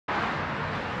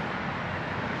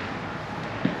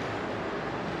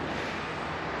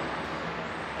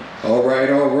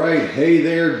All right. Hey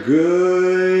there,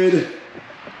 good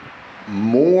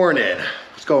morning.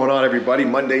 What's going on, everybody?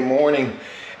 Monday morning,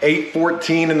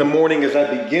 8:14 in the morning as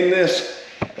I begin this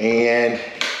and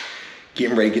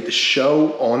getting ready to get the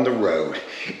show on the road.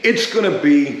 It's gonna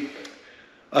be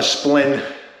a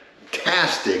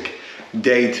splentastic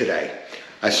day today.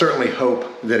 I certainly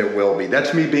hope that it will be.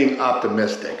 That's me being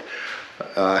optimistic.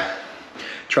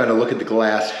 Trying to look at the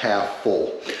glass half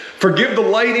full. Forgive the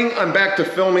lighting. I'm back to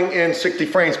filming in 60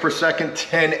 frames per second,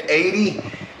 1080,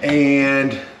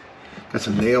 and got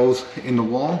some nails in the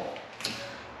wall.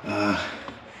 I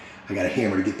got a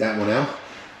hammer to get that one out.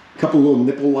 A couple little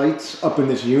nipple lights up in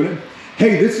this unit.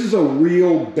 Hey, this is a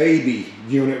real baby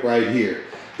unit right here.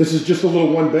 This is just a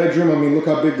little one bedroom. I mean, look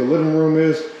how big the living room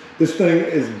is. This thing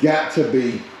has got to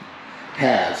be,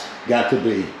 I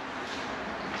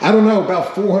don't know,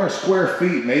 about 400 square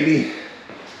feet, maybe.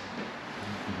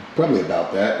 Probably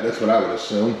about that. That's what I would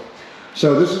assume.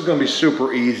 So this is going to be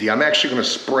super easy. I'm actually going to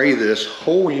spray this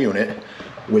whole unit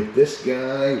with this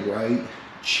guy right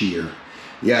here.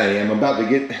 Yeah, I am about to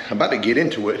get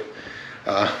into it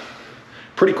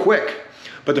pretty quick.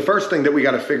 But the first thing that we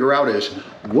got to figure out is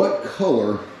what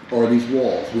color are these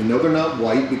walls? We know they're not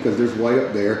white because there's white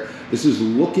up there. This is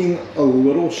looking a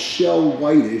little shell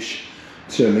whitish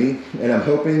to me, and I'm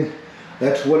hoping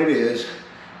that's what it is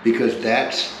because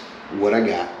that's what I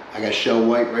got. I got shell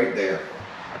white right there.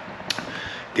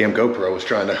 Damn GoPro was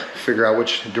trying to figure out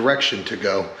which direction to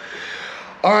go.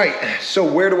 All right, so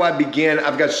where do I begin?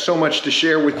 I've got so much to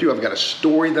share with you. I've got a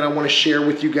story that I want to share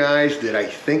with you guys that I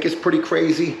think is pretty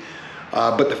crazy.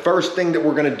 But the first thing that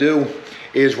we're gonna do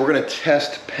is we're gonna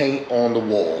test paint on the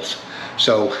walls.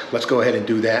 So let's go ahead and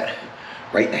do that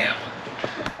right now.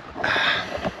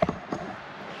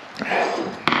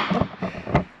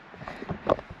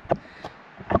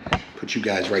 Put you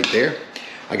guys right there.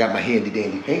 I got my handy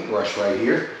dandy paintbrush right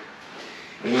here.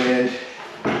 And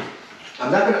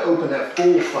I'm not gonna open that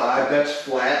full 5, that's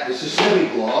flat. This is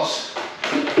semi-gloss.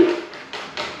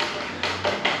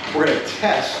 We're gonna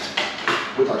test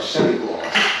with our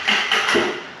semi-gloss.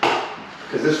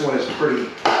 Because this one is pretty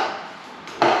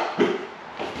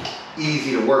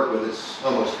easy to work with, it's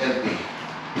almost empty.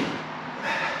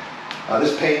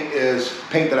 This paint is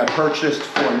paint that I purchased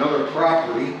for another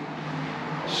property.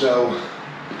 So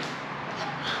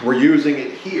we're using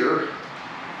it here,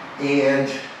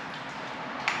 and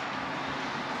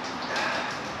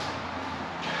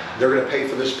they're gonna pay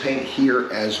for this paint here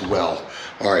as well.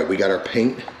 All right, we got our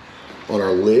paint on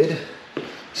our lid,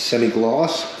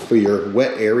 semi-gloss for your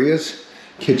wet areas,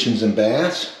 kitchens and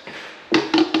baths.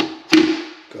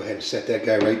 Go ahead and set that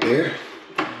guy right there.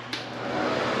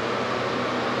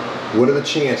 What are the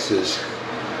chances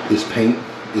this paint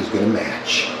is gonna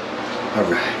match? All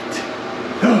right.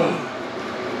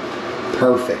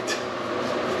 Perfect.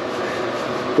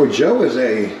 Boy, Joe is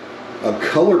a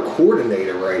color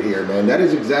coordinator right here, man. That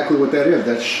is exactly what that is.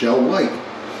 That's shell white.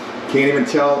 Can't even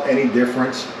tell any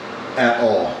difference at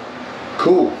all.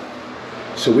 Cool.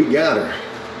 So we got her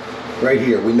right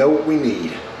here. We know what we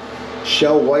need.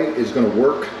 Shell white is going to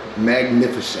work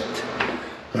magnificent.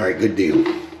 All right, good deal.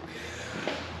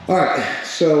 All right,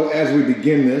 so as we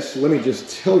begin this, let me just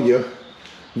tell you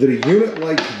that a unit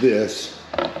like this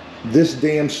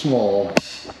damn small,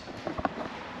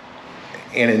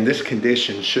 and in this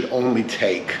condition should only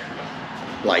take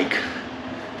like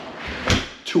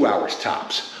 2 hours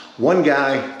tops. One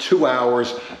guy, 2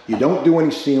 hours. You don't do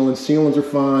any sealing. Sealings are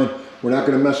fine. We're not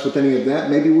going to mess with any of that.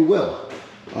 Maybe we will.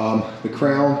 The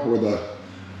crown or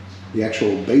the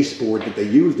actual baseboard that they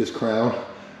use this crown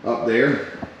up there,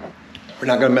 we're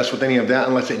not going to mess with any of that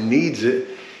unless it needs it.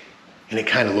 And it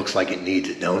kind of looks like it needs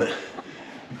it, don't it?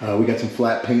 We got some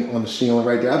flat paint on the ceiling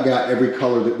right there. I've got every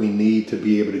color that we need to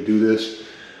be able to do this.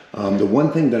 The one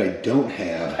thing that I don't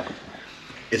have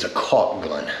is a caulk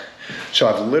gun. So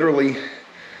I've literally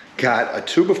got a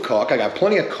tube of caulk. I got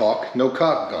plenty of caulk, no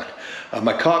caulk gun.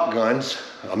 My caulk guns,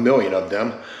 1 million of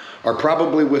them, are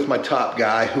probably with my top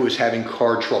guy who is having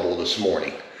car trouble this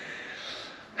morning.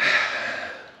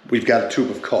 We've got a tube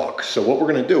of caulk. So what we're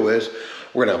gonna do is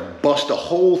we're gonna bust a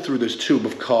hole through this tube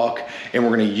of caulk and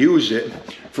we're gonna use it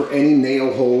for any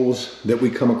nail holes that we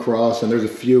come across. And there's a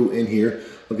few in here.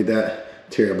 Look at that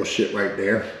terrible shit right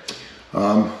there.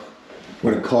 We're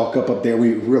gonna caulk up there.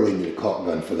 We really need a caulk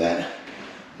gun for that.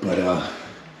 But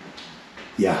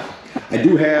yeah, I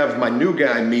do have my new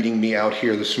guy meeting me out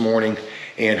here this morning,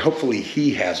 and hopefully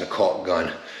he has a caulk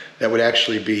gun. That would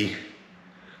actually be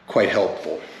quite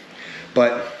helpful.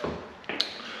 But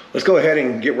let's go ahead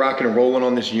and get rocking and rolling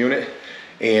on this unit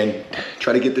and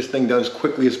try to get this thing done as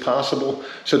quickly as possible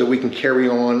so that we can carry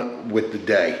on with the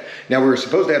day. Now, we were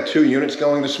supposed to have 2 units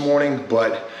going this morning,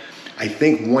 but I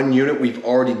think 1 unit we've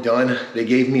already done. They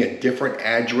gave me a different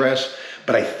address,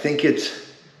 but I think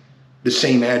it's the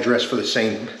same address for the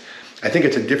same, I think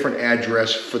it's a different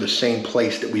address for the same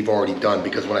place that we've already done,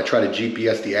 because when I try to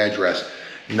GPS the address,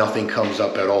 nothing comes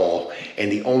up at all.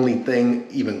 And the only thing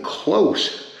even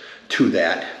close to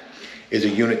that is a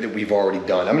unit that we've already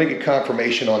done. I'm gonna get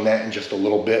confirmation on that in just a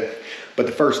little bit, but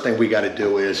the first thing we gotta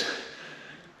do is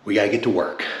we gotta get to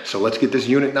work. So let's get this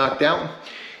unit knocked out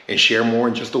and share more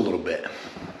in just a little bit.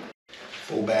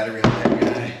 Full battery on that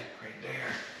guy right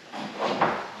there.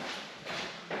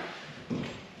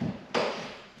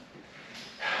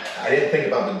 I didn't think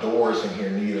about the doors in here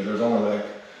neither. There's only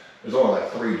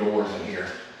like 3 doors in here.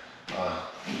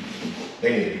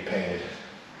 They need to be painted.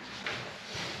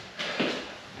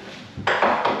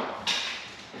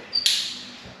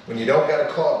 When you don't got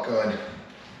a caulk gun,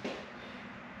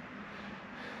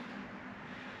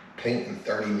 paint in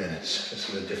 30 minutes. This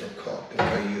is a different caulk than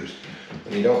what I used.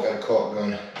 When you don't got a caulk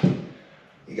gun,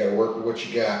 you gotta work with what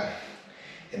you got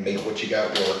and make what you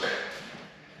got work.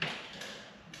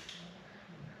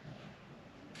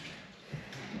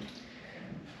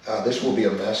 This will be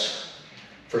a mess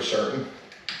for certain.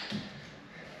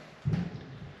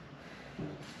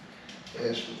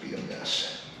 This will be a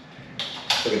mess.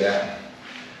 Look at that.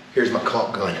 Here's my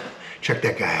caulk gun. Check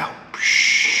that guy out.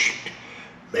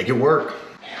 Make it work.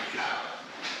 There we go.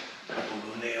 Couple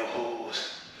little nail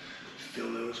holes.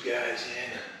 Fill those guys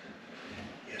in.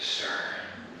 Yes, sir.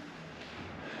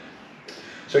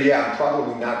 So yeah, I'm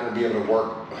probably not going to be able to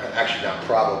work. Actually, not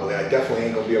probably. I definitely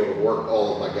ain't going to be able to work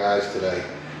all of my guys today.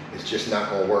 It's just not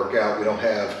going to work out. We don't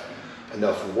have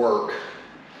enough work.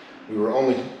 We were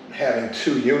only having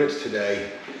 2 units today,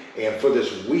 and for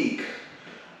this week,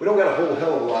 we don't got a whole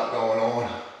hell of a lot going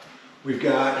on. We've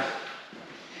got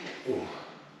a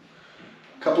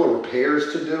couple of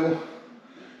repairs to do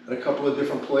at a couple of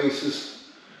different places,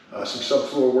 some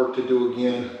subfloor work to do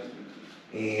again,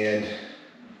 and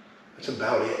that's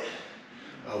about it.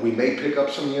 We may pick up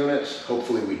some units.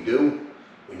 Hopefully we do.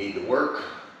 We need to work.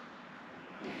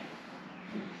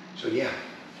 So yeah,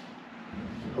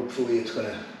 hopefully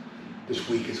this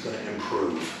week is gonna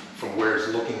improve from where it's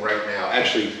looking right now.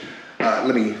 Actually,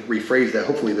 let me rephrase that.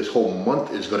 Hopefully this whole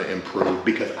month is gonna improve,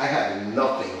 because I have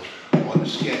nothing on the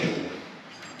schedule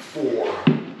for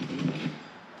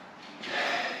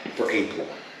April.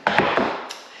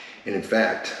 And in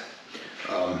fact,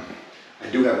 I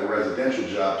do have a residential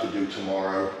job to do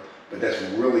tomorrow, but that's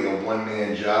really a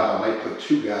 1-man job. I might put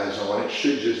 2 guys on. It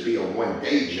should just be a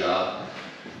 1-day job.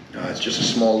 It's just a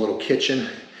small little kitchen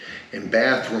and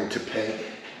bathroom to paint,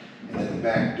 and then the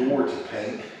back door to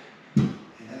paint, and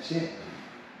that's it.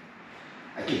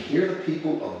 I can hear the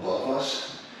people above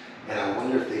us, and I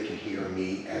wonder if they can hear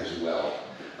me as well.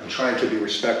 I'm trying to be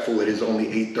respectful. It is only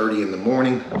 8:30 in the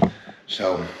morning,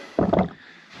 so.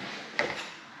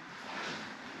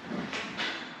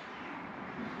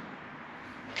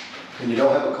 When you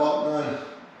don't have a caulk gun,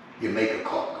 you make a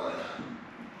caulk gun.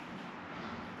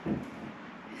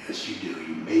 Yes, you do.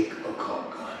 You make a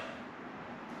caulk gun.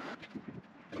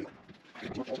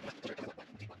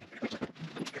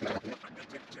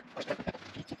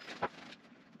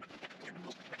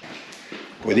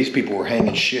 Boy, these people were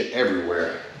hanging shit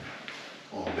everywhere.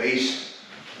 On base,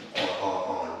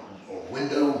 on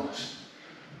windows,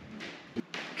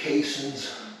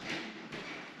 casings,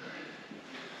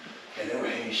 and they were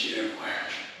hanging shit everywhere.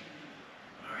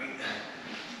 All right.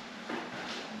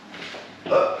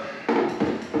 But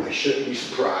I shouldn't be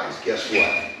surprised. Guess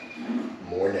what?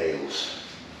 More nails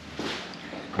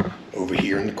over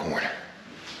here in the corner.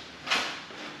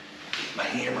 My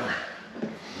hammer.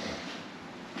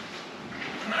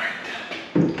 All right.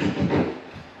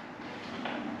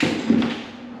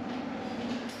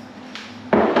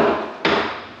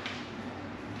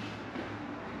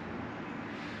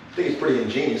 I think it's pretty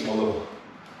ingenious, my little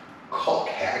caulk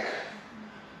hack.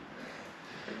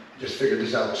 Just figured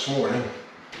this out this morning.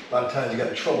 A lot of times you got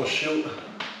to troubleshoot.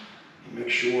 You make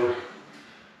sure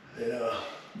that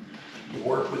you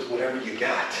work with whatever you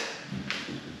got.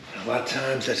 And a lot of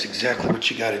times that's exactly what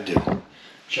you got to do.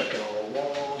 Checking all the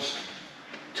walls.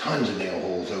 Tons of nail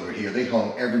holes over here. They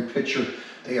hung every picture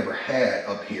they ever had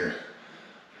up here.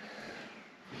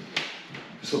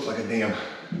 This looks like a damn,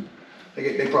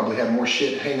 they probably have more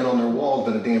shit hanging on their walls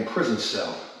than a damn prison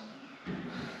cell.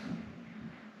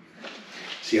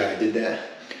 See how I did that?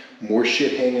 More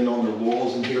shit hanging on their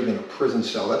walls in here than a prison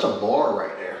cell. That's a bar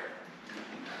right there.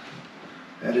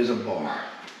 That is a bar.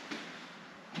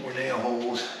 More nail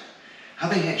holes. How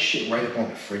they had shit right up on the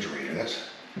refrigerator. That's,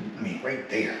 I mean, right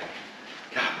there.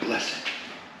 God bless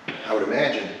it. I would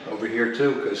imagine over here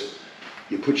too, because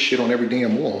you put shit on every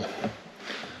damn wall.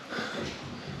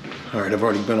 All right, I've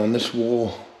already been on this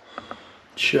wall.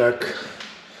 Check.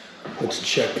 Let's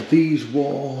check these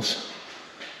walls.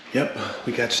 Yep,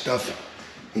 we got stuff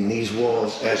in these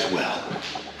walls as well.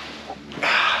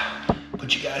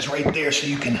 Put you guys right there so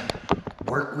you can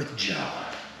work with Joe.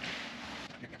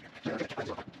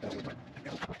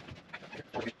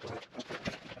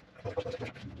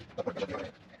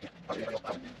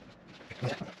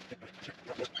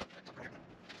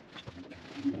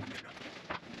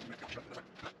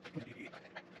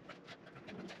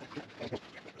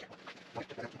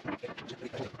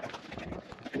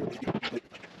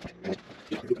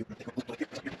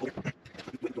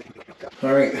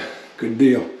 All right, good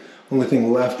deal. Only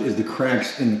thing left is the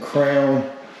cracks in the crown.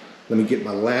 Let me get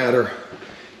my ladder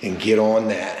and get on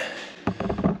that.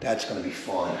 That's gonna be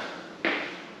fun.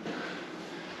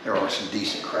 There are some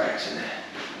decent cracks in that.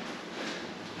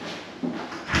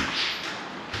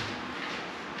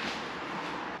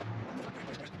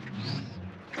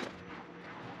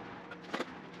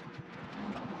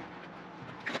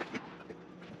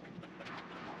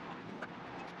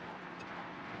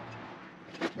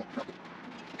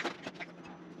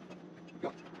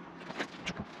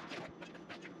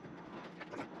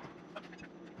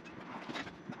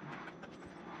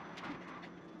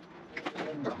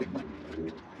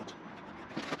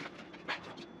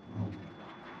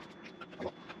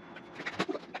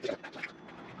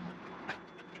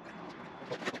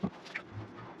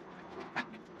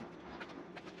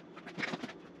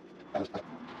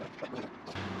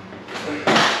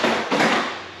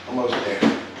 Almost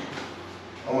there.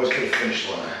 Almost to the finish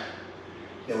line.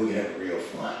 Then we can have real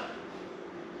fun.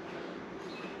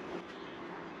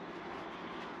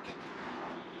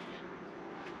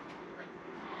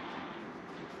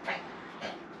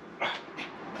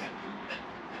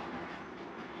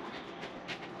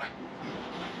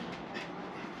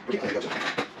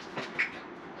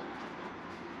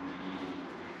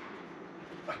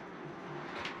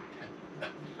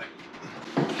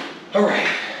 All right,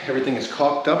 everything is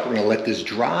caulked up. We're gonna let this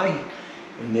dry,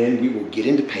 and then we will get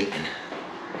into painting.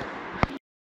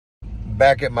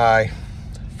 Back at my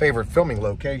favorite filming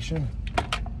location,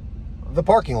 the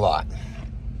parking lot.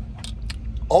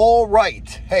 All right,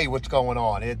 hey, what's going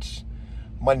on? It's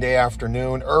Monday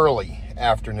afternoon, early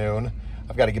afternoon.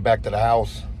 I've got to get back to the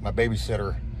house. My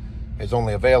babysitter is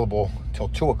only available till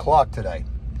 2 o'clock today.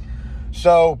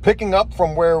 So picking up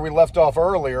from where we left off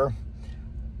earlier,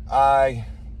 I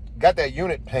got that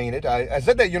unit painted. I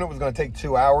said that unit was going to take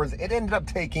 2 hours. It ended up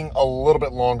taking a little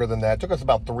bit longer than that. It took us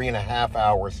about 3.5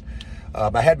 hours.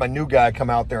 I had my new guy come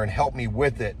out there and help me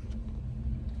with it,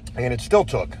 and it still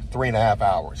took 3.5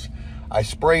 hours. I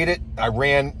sprayed it. I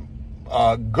ran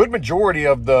a good majority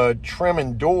of the trim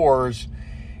and doors,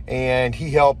 and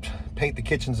he helped paint the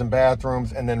kitchens and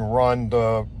bathrooms and then run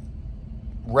the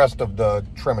rest of the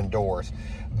trim and doors.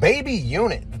 Baby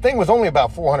unit. The thing was only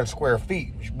about 400 square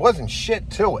feet. Wasn't shit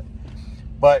to it.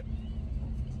 But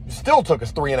it still took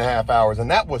us 3.5 hours, and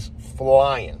that was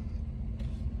flying.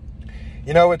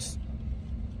 You know, it's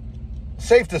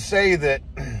safe to say that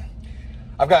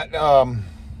I've got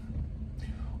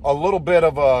a little bit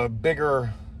of a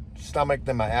bigger stomach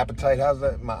than my appetite. How's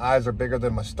that? My eyes are bigger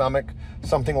than my stomach.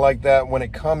 Something like that when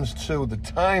it comes to the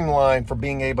timeline for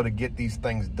being able to get these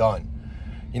things done.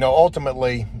 You know,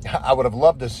 ultimately, I would have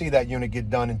loved to see that unit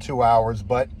get done in 2 hours,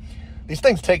 but these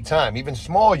things take time. Even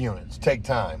small units take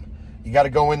time. You got to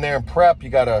go in there and prep. You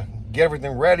got to get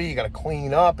everything ready. You got to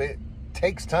clean up. It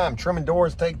takes time. Trimming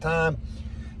doors take time.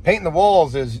 Painting the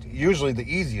walls is usually the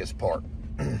easiest part.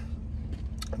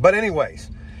 But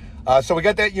anyways, so we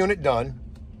got that unit done.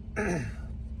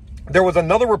 There was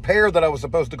another repair that I was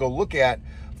supposed to go look at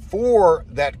for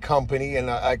that company,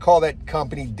 and I call that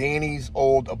company Danny's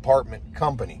Old Apartment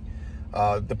Company.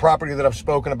 The property that I've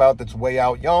spoken about that's way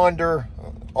out yonder,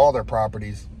 all their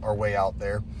properties are way out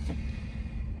there.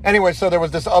 Anyway, so there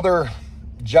was this other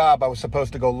job I was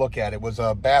supposed to go look at. It was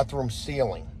a bathroom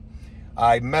ceiling.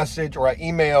 I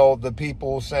emailed the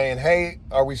people saying, hey,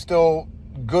 are we still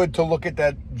good to look at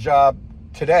that job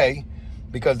today?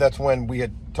 Because that's when we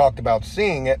had talked about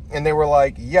seeing it. And they were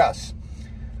like, yes.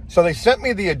 So they sent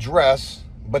me the address,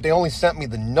 but they only sent me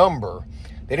the number.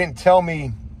 They didn't tell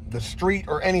me the street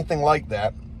or anything like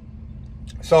that.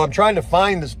 So I'm trying to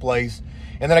find this place.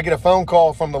 And then I get a phone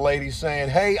call from the lady saying,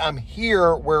 hey, I'm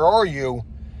here. Where are you?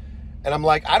 And I'm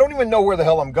like, I don't even know where the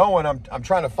hell I'm going. I'm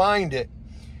trying to find it.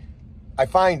 I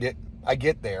find it. I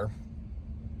get there.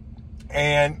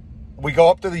 And we go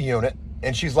up to the unit.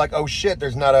 And she's like, oh shit,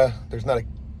 there's not a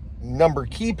number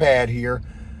keypad here.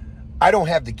 I don't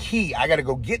have the key. I got to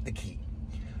go get the key.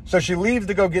 So she leaves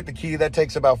to go get the key. That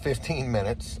takes about 15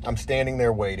 minutes. I'm standing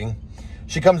there waiting.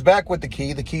 She comes back with the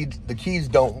key. The keys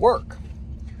don't work.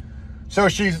 So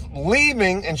she's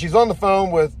leaving and she's on the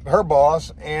phone with her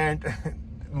boss and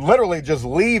literally just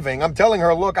leaving. I'm telling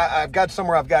her, look, I've got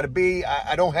somewhere I've got to be.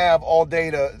 I don't have all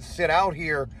day to sit out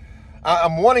here.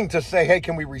 I'm wanting to say, hey,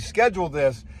 can we reschedule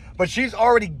this? But she's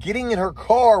already getting in her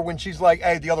car when she's like,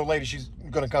 hey, the other lady, she's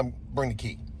going to come bring the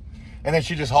key. And then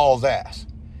she just hauls ass.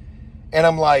 And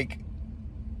I'm like,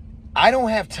 I don't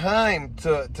have time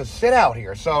to sit out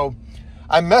here. So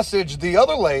I messaged the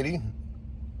other lady.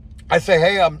 I say,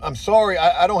 hey, I'm sorry.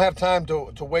 I don't have time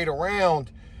to wait around.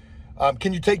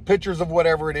 Can you take pictures of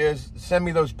whatever it is? Send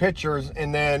me those pictures.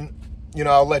 And then,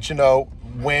 I'll let you know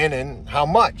when and how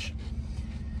much.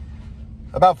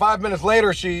 About 5 minutes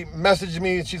later, she messaged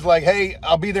me and she's like, hey,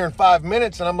 I'll be there in 5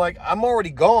 minutes. And I'm like, I'm already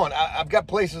gone. I've got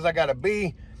places I got to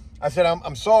be. I said,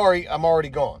 I'm sorry, I'm already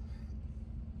gone.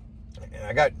 And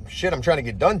I got shit I'm trying to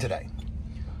get done today.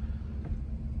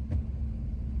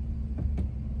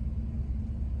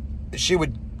 She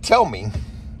would tell me,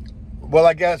 well,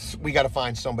 I guess we got to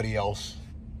find somebody else,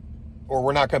 or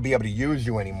we're not going to be able to use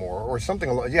you anymore, or something.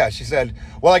 Yeah, she said,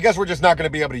 well, I guess we're just not going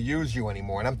to be able to use you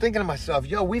anymore. And I'm thinking to myself,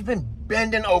 yo, we've been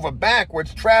bending over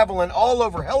backwards, traveling all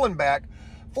over hell and back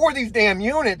for these damn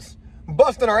units,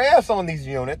 busting our ass on these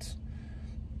units.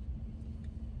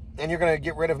 And you're going to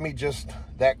get rid of me just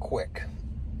that quick.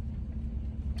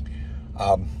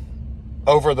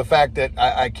 Over the fact that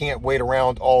I can't wait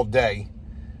around all day.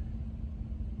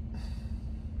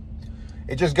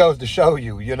 It just goes to show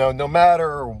you, no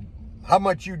matter how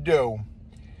much you do,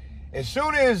 as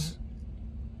soon as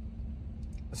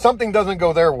something doesn't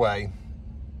go their way,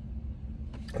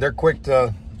 they're quick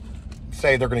to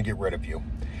say they're going to get rid of you.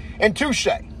 And touche.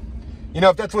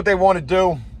 If that's what they want to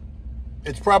do,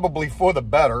 it's probably for the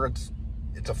better.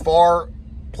 It's a far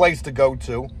place to go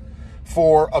to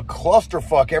for a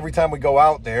clusterfuck. Every time we go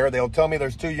out there, they'll tell me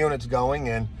there's 2 units going,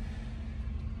 and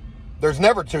there's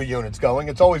never 2 units going.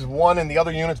 It's always one and the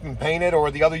other unit's been painted, or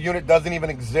the other unit doesn't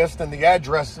even exist and the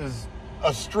address is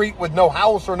a street with no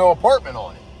house or no apartment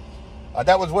on it.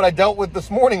 That was what I dealt with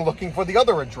this morning looking for the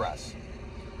other address.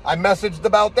 I messaged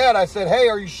about that. I said, hey,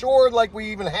 are you sure like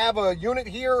we even have a unit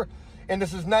here? And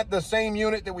this is not the same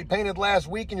unit that we painted last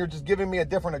week and you're just giving me a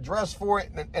different address for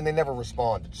it? And they never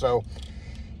responded. So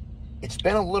it's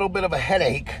been a little bit of a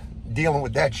headache dealing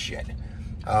with that shit.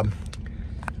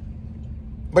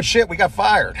 But shit, we got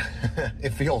fired,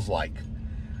 it feels like.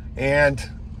 And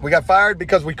we got fired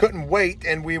because we couldn't wait,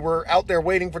 and we were out there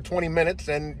waiting for 20 minutes,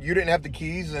 and you didn't have the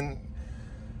keys, and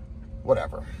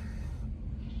whatever.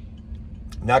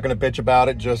 Not going to bitch about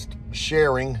it, just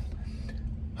sharing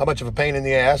how much of a pain in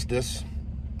the ass this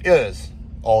is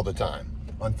all the time,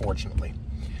 unfortunately.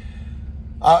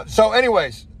 So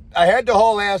anyways, I had to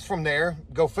haul ass from there,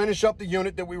 go finish up the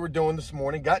unit that we were doing this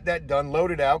morning, got that done,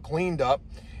 loaded out, cleaned up.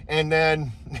 And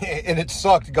then, and it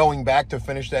sucked going back to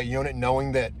finish that unit,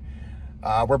 knowing that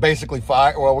we're basically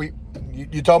fired. Well,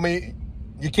 you told me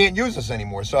you can't use us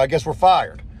anymore, so I guess we're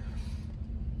fired.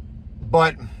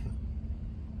 But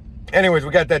anyways,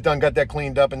 we got that done, got that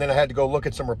cleaned up, and then I had to go look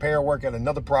at some repair work at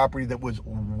another property that was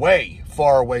way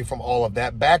far away from all of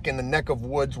that, back in the neck of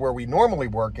woods where we normally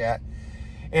work at.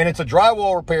 And it's a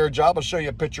drywall repair job. I'll show you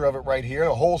a picture of it right here.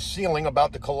 The whole ceiling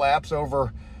about to collapse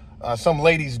over some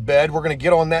lady's bed. We're going to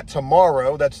get on that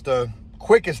tomorrow. That's the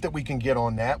quickest that we can get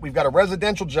on that. We've got a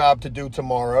residential job to do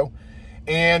tomorrow,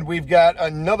 and we've got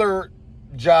another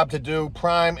job to do,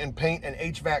 prime and paint an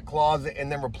HVAC closet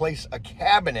and then replace a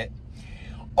cabinet.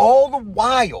 All the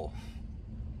while,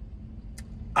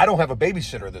 I don't have a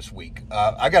babysitter this week.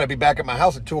 I got to be back at my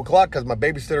house at 2 o'clock because my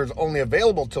babysitter is only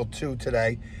available till 2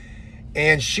 today,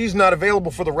 and she's not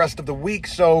available for the rest of the week.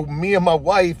 So me and my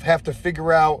wife have to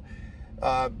figure out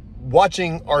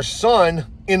watching our son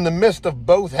in the midst of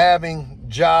both having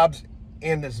jobs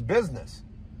in this business.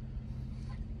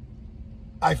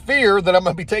 I fear that I'm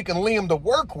going to be taking Liam to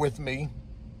work with me,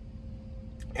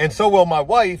 and so will my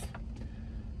wife,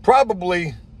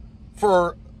 probably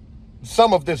for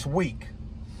some of this week.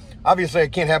 Obviously, I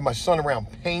can't have my son around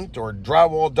paint or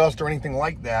drywall dust or anything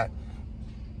like that,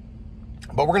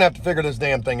 but we're going to have to figure this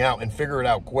damn thing out and figure it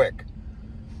out quick.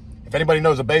 If anybody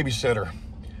knows a babysitter,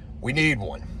 we need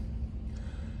one.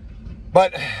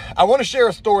 But I want to share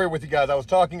a story with you guys. I was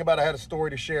talking about I had a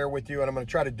story to share with you, and I'm going to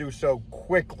try to do so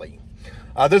quickly.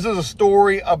 This is a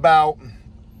story about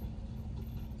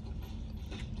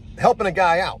helping a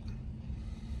guy out.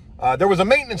 There was a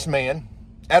maintenance man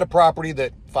at a property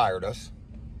that fired us.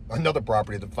 another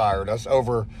property that fired us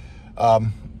over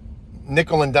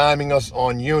nickel and diming us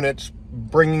on units,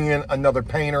 bringing in another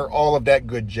painter, all of that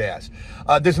good jazz.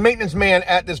 This maintenance man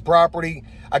at this property,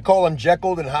 I call him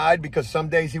Jekyll and Hyde because some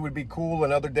days he would be cool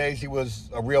and other days he was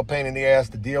a real pain in the ass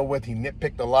to deal with. He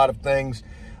nitpicked a lot of things.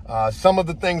 Some of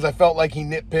the things I felt like he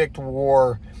nitpicked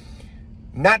were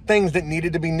not things that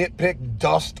needed to be nitpicked.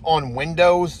 Dust on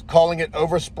windows, calling it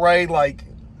overspray,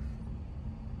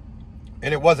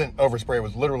 and it wasn't overspray, it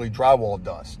was literally drywall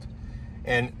dust.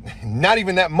 And not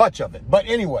even that much of it. But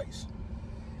anyways,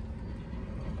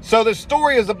 so the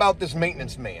story is about this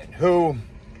maintenance man who,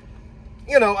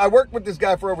 you know, I worked with this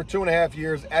guy for over 2.5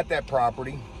 years at that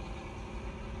property.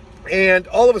 And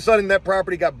all of a sudden that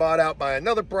property got bought out by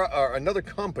another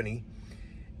company,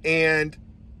 and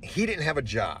he didn't have a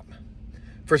job.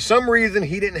 For some reason,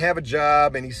 he didn't have a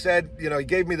job, and he said, you know, he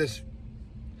gave me this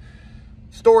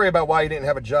story about why he didn't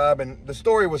have a job, and the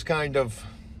story was kind of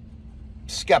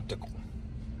skeptical,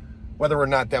 whether or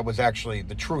not that was actually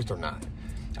the truth or not.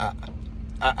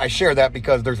 I share that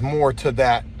because there's more to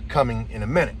that coming in a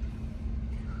minute.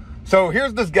 So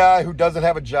here's this guy who doesn't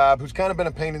have a job, who's kind of been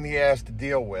a pain in the ass to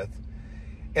deal with,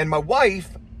 and my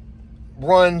wife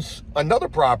runs another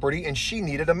property, and she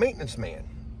needed a maintenance man.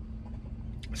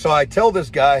 So I tell this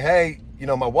guy, hey, you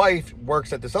know, my wife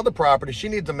works at this other property. She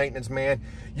needs a maintenance man.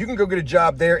 You can go get a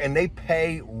job there, and they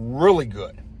pay really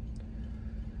good.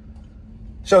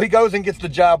 So he goes and gets the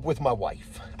job with my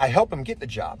wife. I help him get the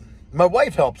job. My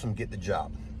wife helps him get the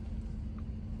job.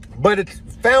 But it's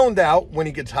found out when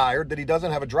he gets hired that he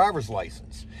doesn't have a driver's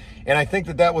license. And I think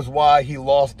that that was why he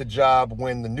lost the job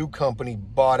when the new company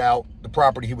bought out the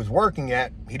property he was working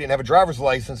at. He didn't have a driver's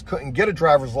license, couldn't get a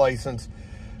driver's license.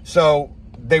 So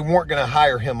they weren't going to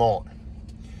hire him on.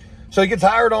 So he gets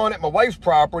hired on at my wife's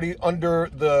property under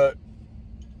the,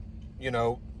 you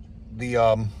know,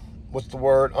 the, what's the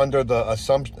word? Under the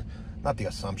assumption, not the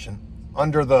assumption,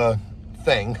 under the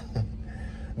thing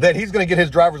that he's going to get his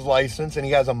driver's license and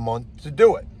he has a month to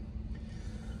do it.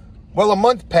 Well, a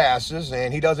month passes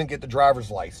and he doesn't get the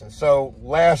driver's license. So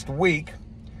last week,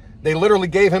 they literally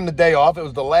gave him the day off. It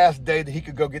was the last day that he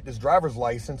could go get this driver's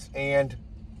license, and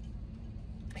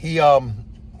he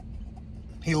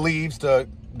leaves to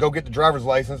go get the driver's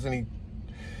license, and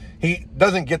he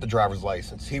doesn't get the driver's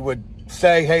license. He would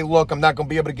say, hey, look, I'm not going to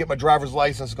be able to get my driver's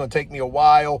license. It's going to take me a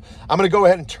while. I'm going to go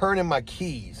ahead and turn in my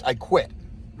keys. I quit.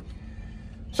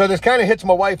 So this kind of hits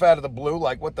my wife out of the blue,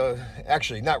 like what the,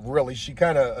 actually, not really. She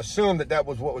kind of assumed that that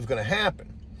was what was going to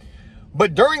happen.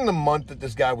 But during the month that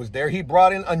this guy was there, he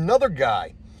brought in another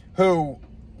guy who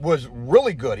was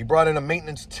really good. He brought in a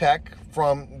maintenance tech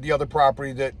from the other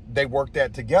property that they worked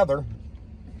at together.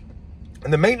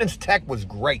 And the maintenance tech was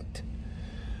great.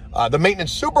 The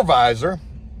maintenance supervisor,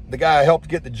 the guy I helped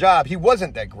get the job, he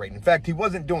wasn't that great. In fact, he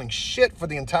wasn't doing shit for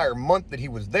the entire month that he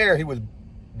was there. He was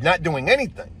not doing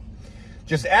anything,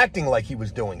 just acting like he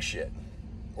was doing shit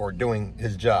or doing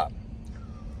his job.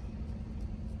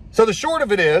 So the short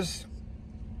of it is,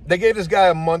 they gave this guy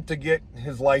a month to get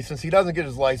his license. He doesn't get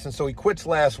his license, so he quits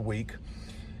last week.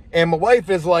 And my wife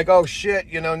is like, oh shit,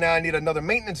 you know, now I need another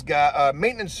maintenance guy,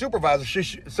 maintenance supervisor.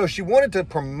 So she wanted to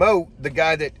promote the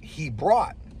guy that he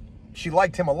brought. She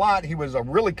liked him a lot. He was a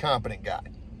really competent guy.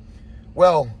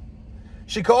 Well,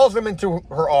 she calls him into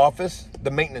her office,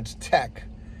 the maintenance tech.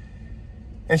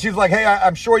 And she's like, hey,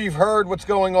 I'm sure you've heard what's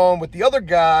going on with the other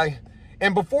guy.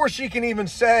 And before she can even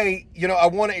say, you know, I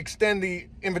want to extend the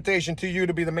invitation to you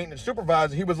to be the maintenance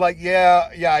supervisor, he was like, yeah,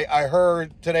 I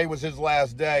heard today was his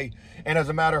last day. And as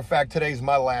a matter of fact, today's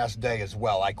my last day as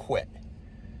well. I quit.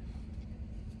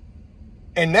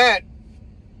 And that,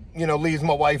 you know, leaves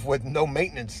my wife with no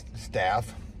maintenance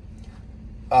staff.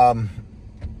 And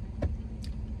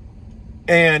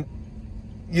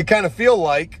you kind of feel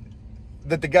like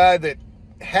that the guy that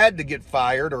had to get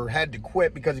fired or had to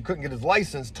quit because he couldn't get his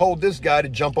license told this guy to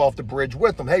jump off the bridge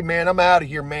with him. Hey, man, I'm out of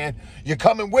here, man. You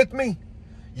coming with me?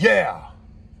 Yeah.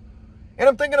 And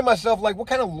I'm thinking to myself, like, what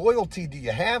kind of loyalty do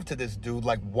you have to this dude?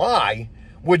 Like, why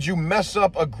would you mess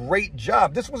up a great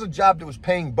job? This was a job that was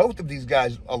paying both of these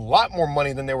guys a lot more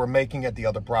money than they were making at the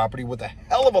other property, with a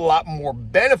hell of a lot more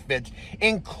benefits,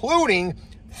 including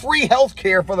free health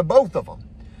care for the both of them,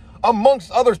 amongst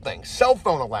other things, cell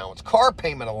phone allowance, car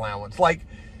payment allowance, like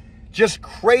just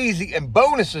crazy, and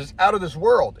bonuses out of this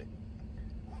world.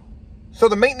 So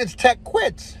the maintenance tech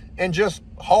quits and just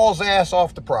hauls ass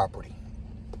off the property.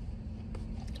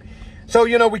 So,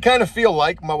 you know, we kind of feel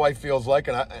like, my wife feels like,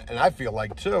 and I feel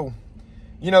like too,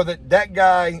 you know, that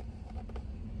guy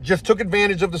just took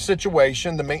advantage of the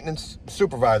situation. The maintenance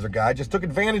supervisor guy just took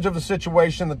advantage of the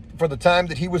situation for the time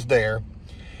that he was there.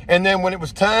 And then when it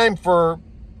was time for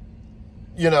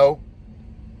you know,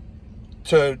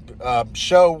 to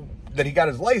show that he got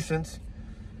his license,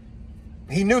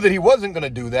 he knew that he wasn't going to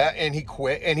do that, and he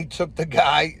quit, and he took the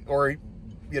guy, or,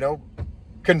 you know,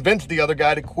 convinced the other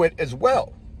guy to quit as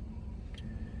well.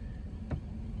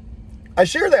 I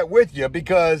share that with you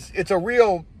because it's a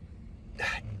real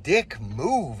dick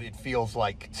move, it feels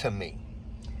like to me.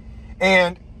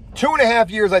 And 2.5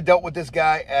 years I dealt with this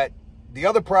guy at the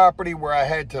other property where I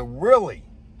had to really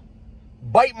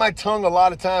bite my tongue a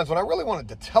lot of times when I really wanted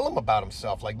to tell him about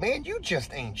himself. Like, man, you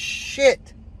just ain't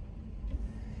shit.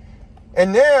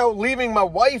 And now, leaving my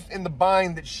wife in the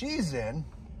bind that she's in,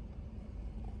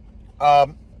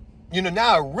 you know,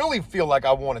 now I really feel like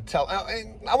I want to tell.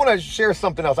 I want to share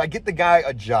something else. I get the guy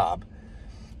a job.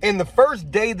 And the first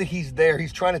day that he's there,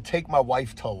 he's trying to take my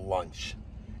wife to lunch.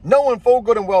 Knowing full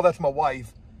good and well that's my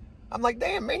wife. I'm like,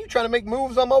 damn, man, you trying to make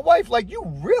moves on my wife? Like, you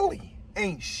really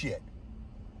ain't shit.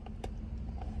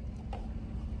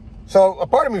 So a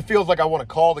part of me feels like I want to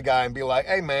call the guy and be like,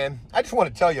 hey, man, I just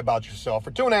want to tell you about yourself.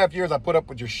 For 2.5 years, I put up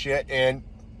with your shit, and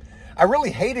I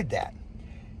really hated that.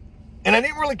 And I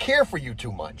didn't really care for you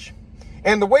too much.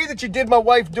 And the way that you did my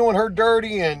wife, doing her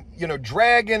dirty and, you know,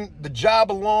 dragging the job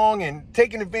along and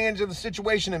taking advantage of the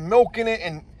situation and milking it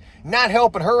and not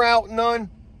helping her out none,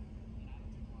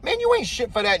 man, you ain't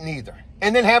shit for that neither.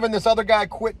 And then having this other guy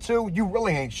quit too, you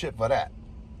really ain't shit for that.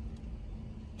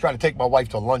 Trying to take my wife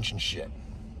to lunch and shit.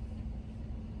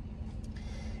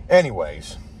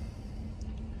 Anyways,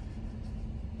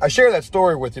 I share that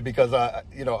story with you because I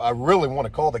really want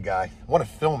to call the guy. I want to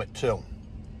film it too.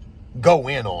 Go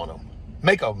in on him.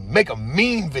 Make a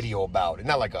mean video about it.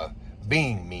 Not like a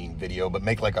being mean video, but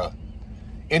make like a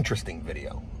interesting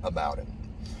video about it.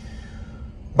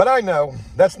 But I know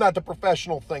that's not the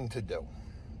professional thing to do.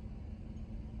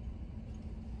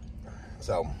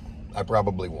 So I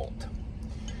probably won't.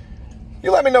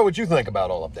 You let me know what you think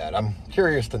about all of that. I'm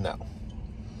curious to know.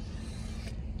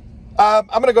 I'm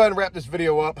going to go ahead and wrap this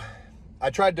video up.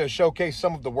 I tried to showcase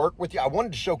some of the work with you. I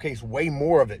wanted to showcase way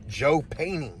more of it. Joe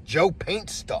paint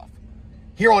stuff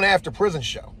here on After Prison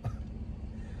Show.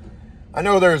 I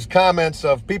know there's comments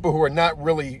of people who are not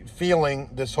really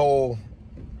feeling this whole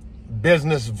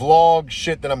business vlog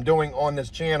shit that I'm doing on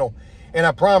this channel. And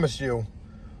I promise you,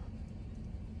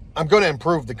 I'm going to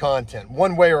improve the content.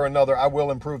 One way or another, I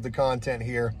will improve the content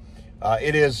here.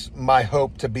 It is my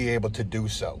hope to be able to do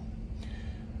so.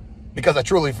 Because I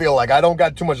truly feel like I don't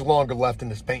got too much longer left in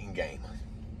this painting game.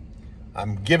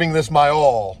 I'm giving this my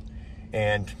all.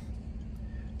 And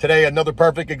today, another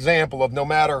perfect example of no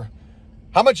matter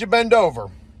how much you bend over,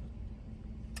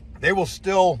 they will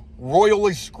still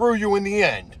royally screw you in the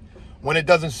end when it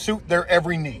doesn't suit their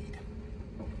every need.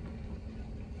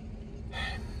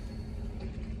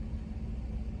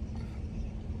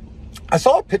 I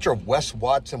saw a picture of Wes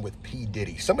Watson with P.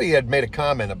 Diddy. Somebody had made a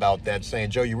comment about that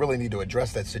saying, Joe, you really need to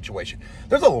address that situation.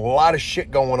 There's a lot of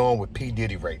shit going on with P.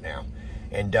 Diddy right now.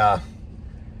 And I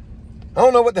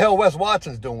don't know what the hell Wes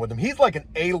Watson's doing with him. He's like an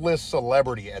A-list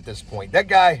celebrity at this point. That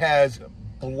guy has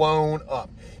blown up.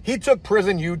 He took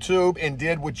Prison YouTube and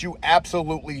did what you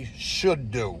absolutely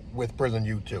should do with Prison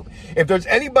YouTube. If there's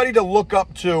anybody to look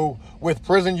up to with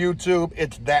Prison YouTube,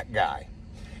 it's that guy.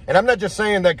 And I'm not just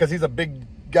saying that because he's a big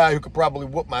guy who could probably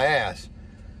whoop my ass.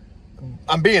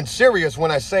 I'm being serious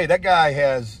when I say that guy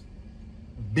has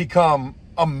become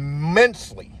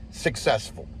immensely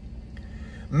successful.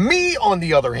 Me, on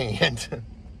the other hand,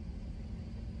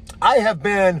 I have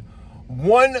been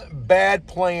one bad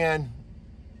plan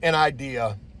and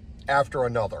idea after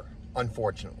another,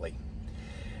 unfortunately.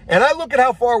 And I look at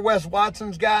how far Wes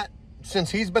Watson's got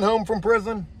since he's been home from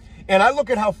prison, and I look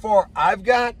at how far I've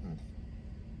got.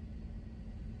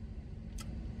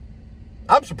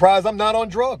 I'm surprised I'm not on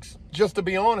drugs, just to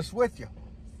be honest with you.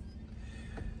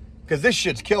 Because this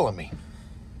shit's killing me.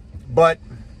 But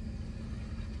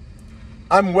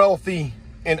I'm wealthy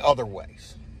in other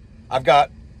ways. I've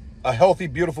got a healthy,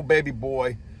 beautiful baby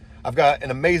boy. I've got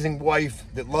an amazing wife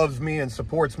that loves me and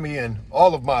supports me in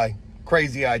all of my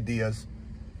crazy ideas.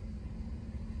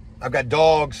 I've got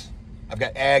dogs. I've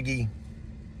got Aggie.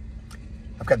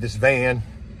 I've got this van.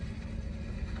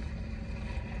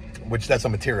 Which, that's a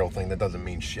material thing. That doesn't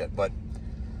mean shit. But,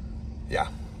 yeah.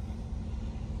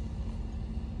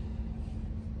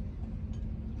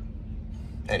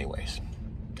 Anyways.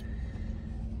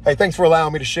 Hey, thanks for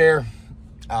allowing me to share.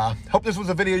 Hope this was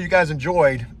a video you guys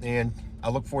enjoyed. And I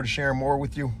look forward to sharing more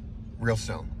with you real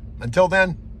soon. Until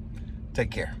then, take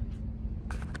care.